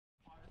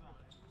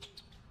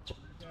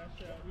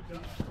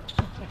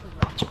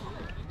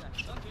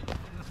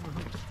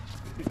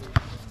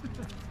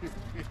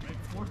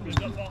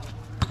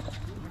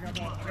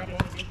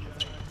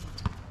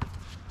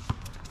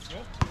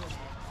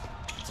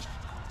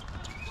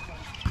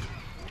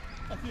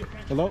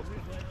Hello?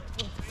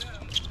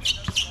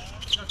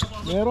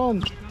 Meron.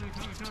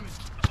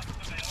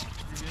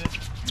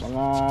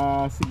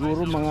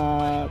 Siguro mga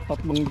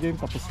 3 game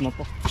tapos na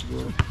to.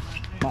 Siguro.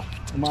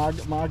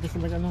 Maaga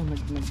sila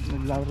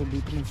naglaro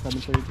dito ng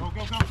 7:30.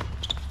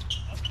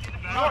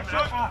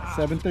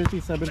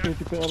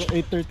 7:30 pero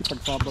 8:30 pag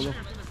Sabado.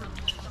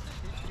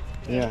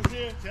 Yeah.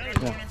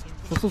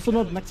 So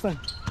susunod next time.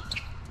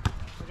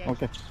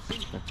 Okay.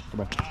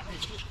 Bye.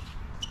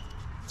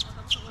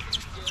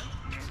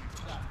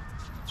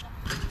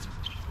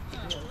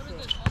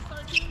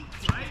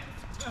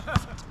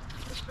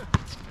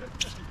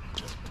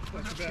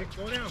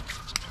 Go down.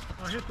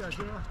 I'll hit that,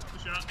 Joe.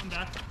 Good shot. I'm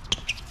back.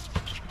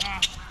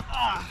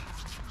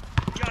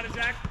 You got it,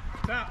 Zach.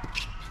 Tap.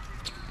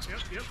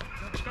 Yep.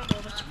 Come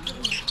over.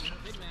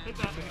 Hit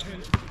that.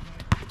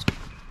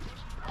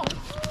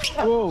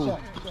 Whoa.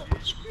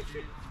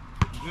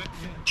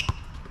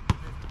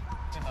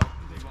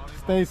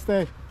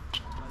 Stay.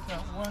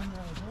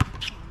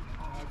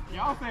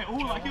 Y'all said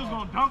ooh like he was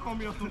gonna dunk on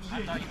me or some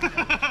shit.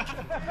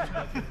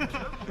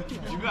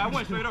 You good? I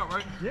went straight up,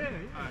 right? Yeah.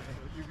 Right.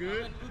 You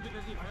good?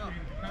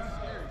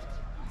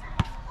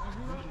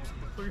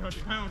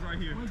 300 pounds right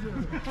here.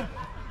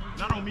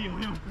 Not on me,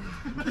 on him.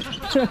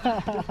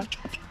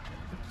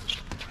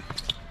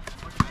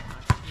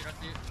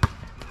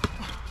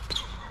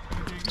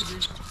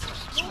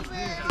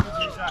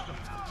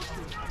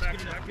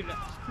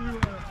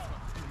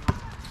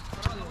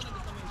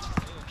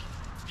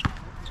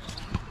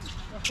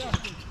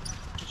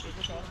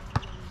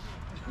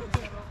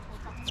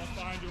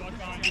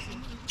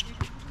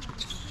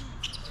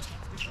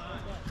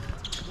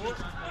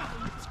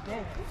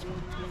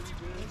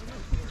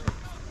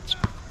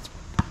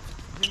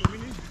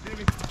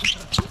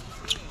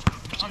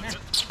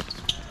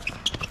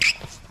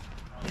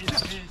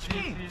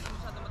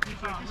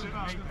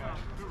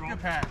 Good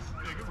pass.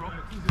 Yeah, good roll.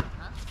 2-0.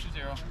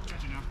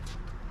 Got you now.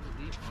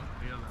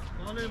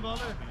 Ball in.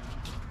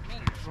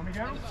 Want me to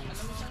get him?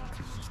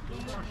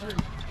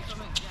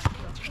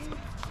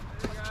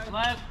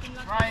 Left,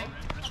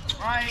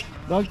 right.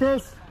 Down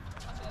Chris.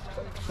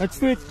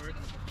 Next week.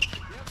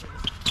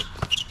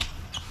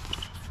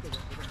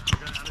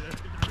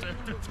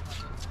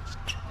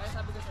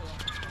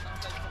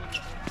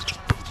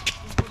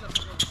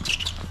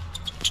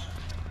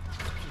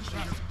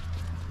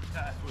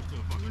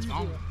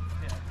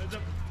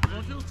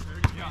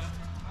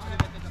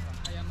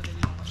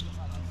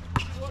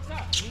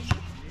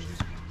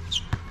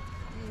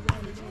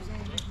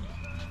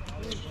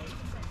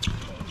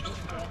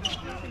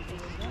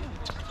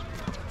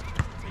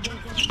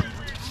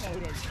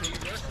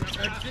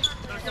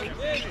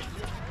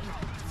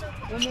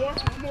 One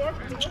more.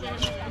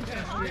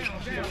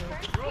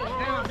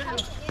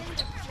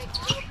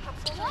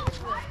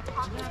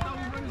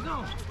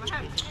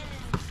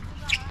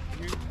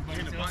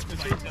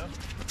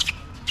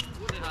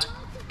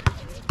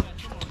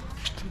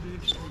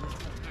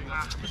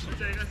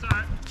 That's all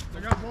right. I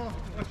got ball.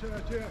 Watch it.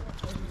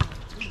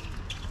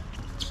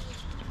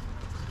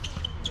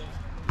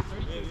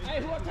 Hey,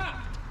 who up top?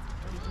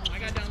 I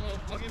got down low.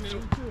 I'll give me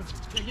middle.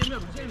 Yeah, give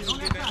middle. Jimmy, on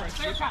that side.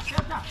 Stay up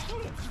top.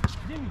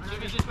 Jimmy,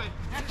 this way.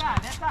 That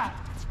side.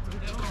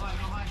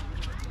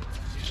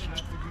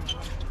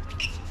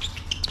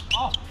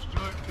 Oh,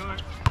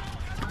 Good.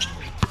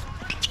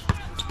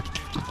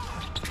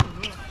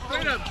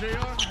 Straight up, JR.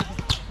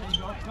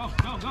 Go.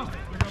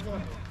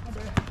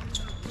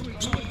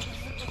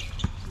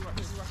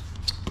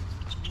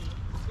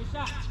 Good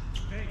shot.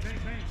 Bang.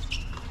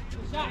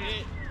 Good shot.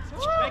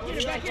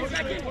 Back in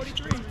it.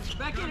 43.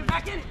 Back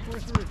in it.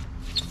 43.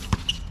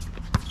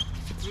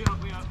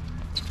 We up.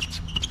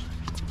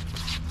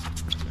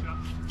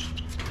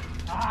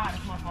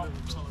 That's my fault.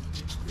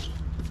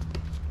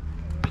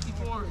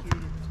 54.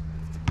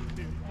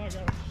 I got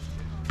it.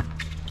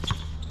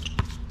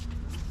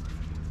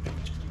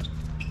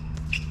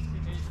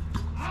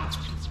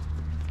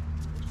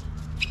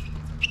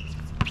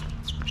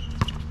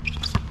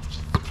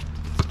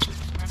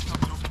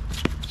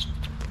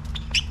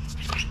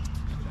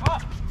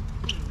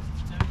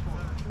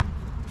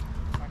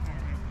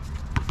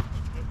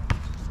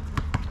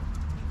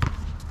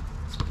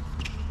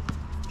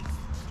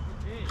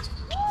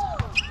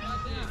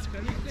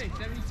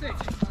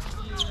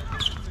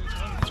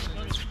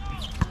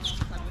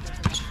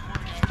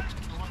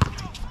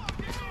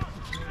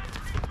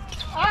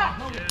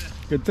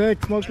 Good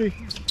take, Smokey.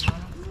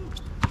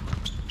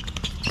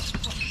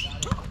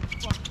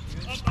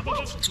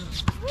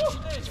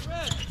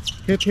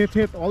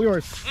 Hit. All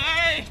yours.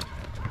 Hey!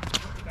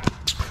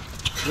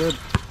 Good.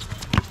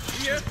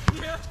 Here.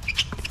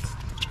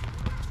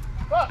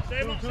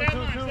 Stay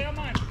on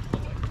mine.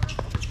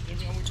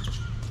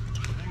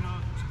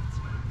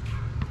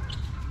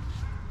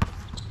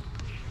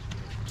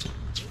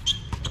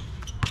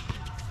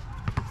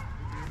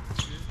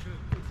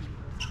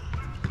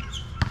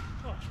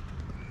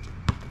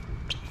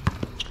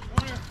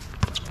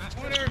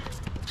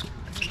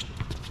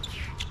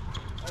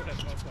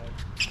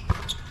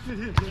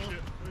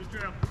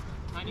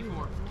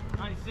 94.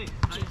 96.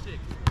 96.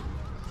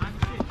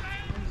 96.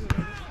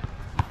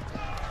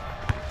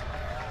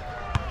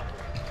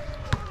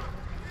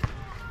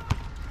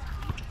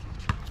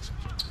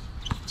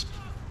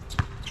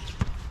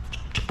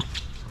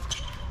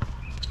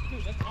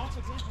 Dude, that's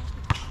awful.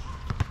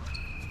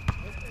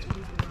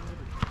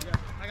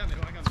 I got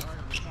middle.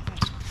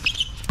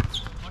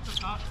 Watch the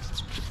top.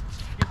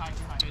 Get high.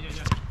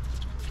 Yeah.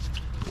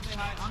 Stay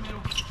high. I'm middle.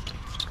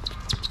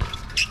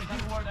 Hey,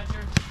 that's Ward. That's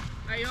yours.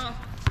 Hey, y'all.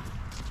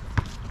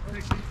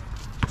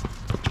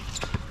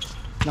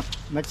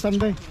 Next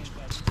Sunday.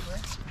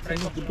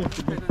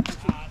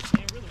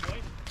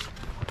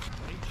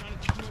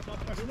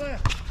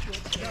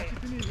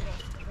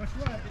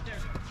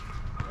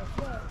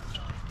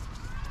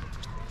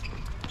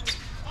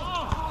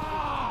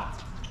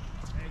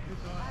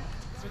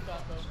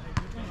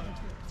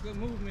 Good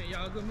movement,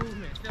 y'all. Good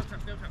movement. Step trap.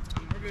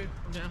 We're good.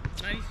 I'm down.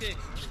 96.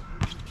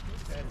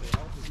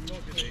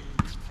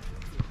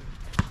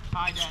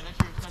 Hi, Dad.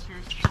 That's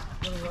yours.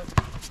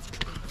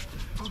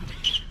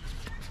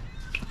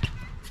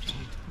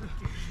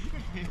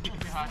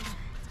 Get high.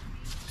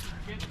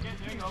 Get,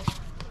 there you go.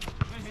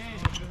 Good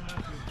hand.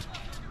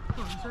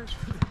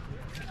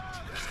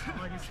 I'm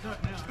like he's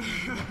stuck now.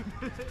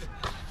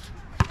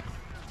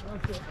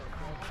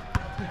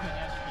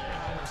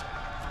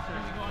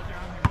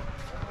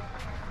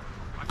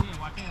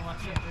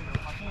 Watch in.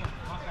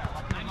 Watch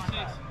out.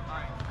 96.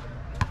 Alright.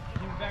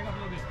 Back up a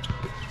little bit.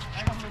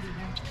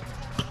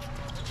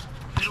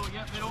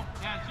 Jim. Middle.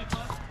 Yeah, shift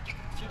left.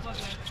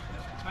 Man.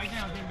 Back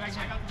down, Jim. Back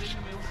down. Back out the big in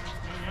the middle.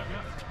 Yep.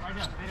 Right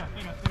down. Stay down.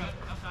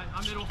 Outside.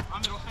 I'm middle. Stay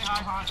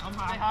high. I'm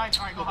high. Stay high.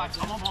 Alright, go high.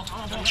 I'm on ball. Yep,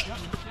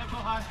 go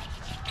high.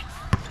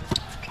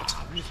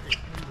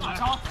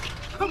 Watch off.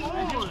 Come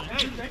on.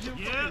 Hey, thank you.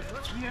 Yeah.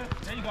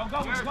 There you go. Go.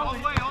 All the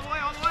way.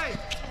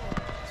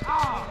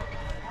 Ah.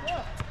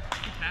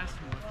 Pass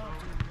more.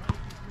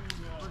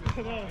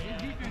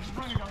 His defense is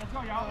running, let's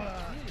go, y'all.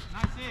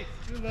 96.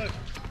 Good luck.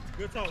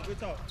 Good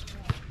talk.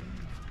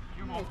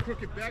 You're more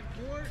crooked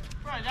backboard.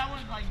 Right, that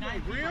one's like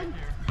 9 feet right there.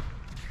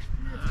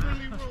 You're a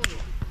friendly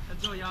roller.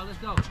 Let's go, y'all. Let's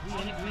go. We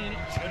in it. 9-6.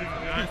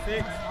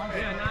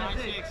 Yeah,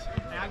 9-6. Hey,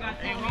 I got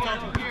Hey, two. we got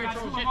two here.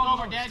 Get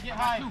over, Dad. Get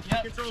high.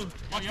 Yep. Control.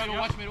 Watch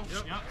middle.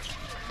 Yep.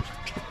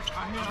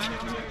 I'm here.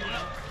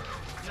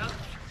 Yep.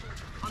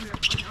 I'm here.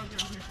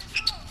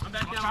 I'm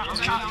back down.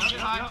 Get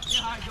high.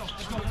 Go.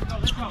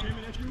 Let's go.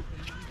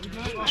 We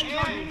good?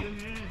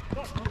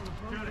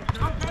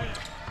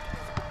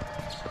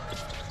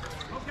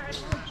 Okay.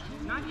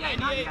 98.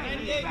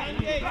 98.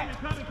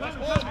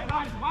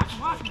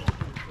 Watch me.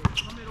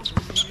 I'm middle.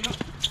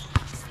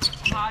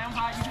 I'm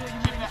high. You good?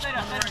 Stay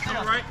down.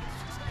 Come right.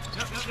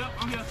 Yep.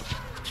 I'm here.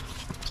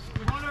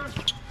 Corner.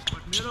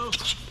 Watch middle.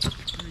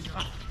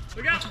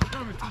 Look out.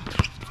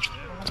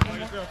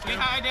 Get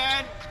high,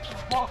 Dad.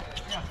 Walk.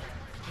 Yeah.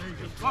 There you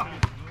go. Walk.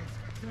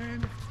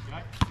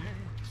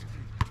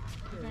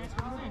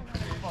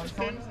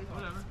 10.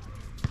 Whatever.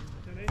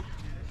 10-8.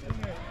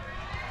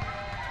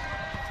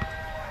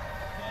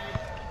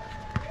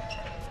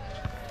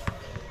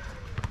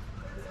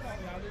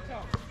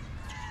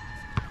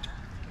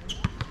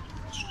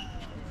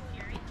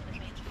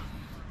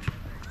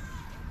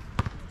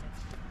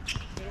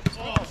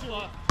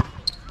 Oh,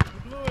 You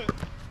blew it.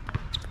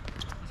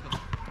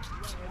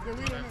 Good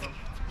lead on it.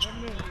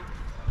 11 minutes.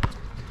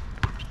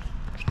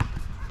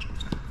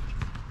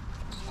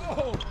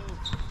 Oh!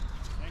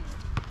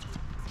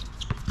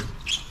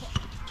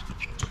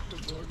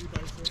 Good board, you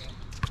guys say.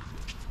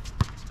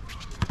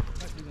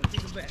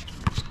 keep it back.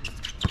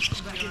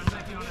 Back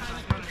in on that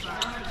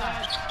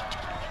side.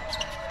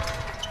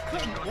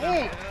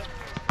 Oh!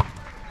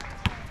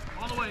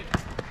 All the way.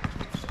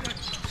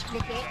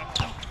 Look up.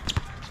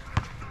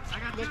 I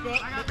got Look two.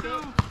 up, I got look two.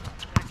 up.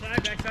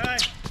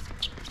 Backside.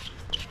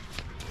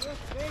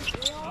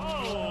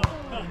 Oh!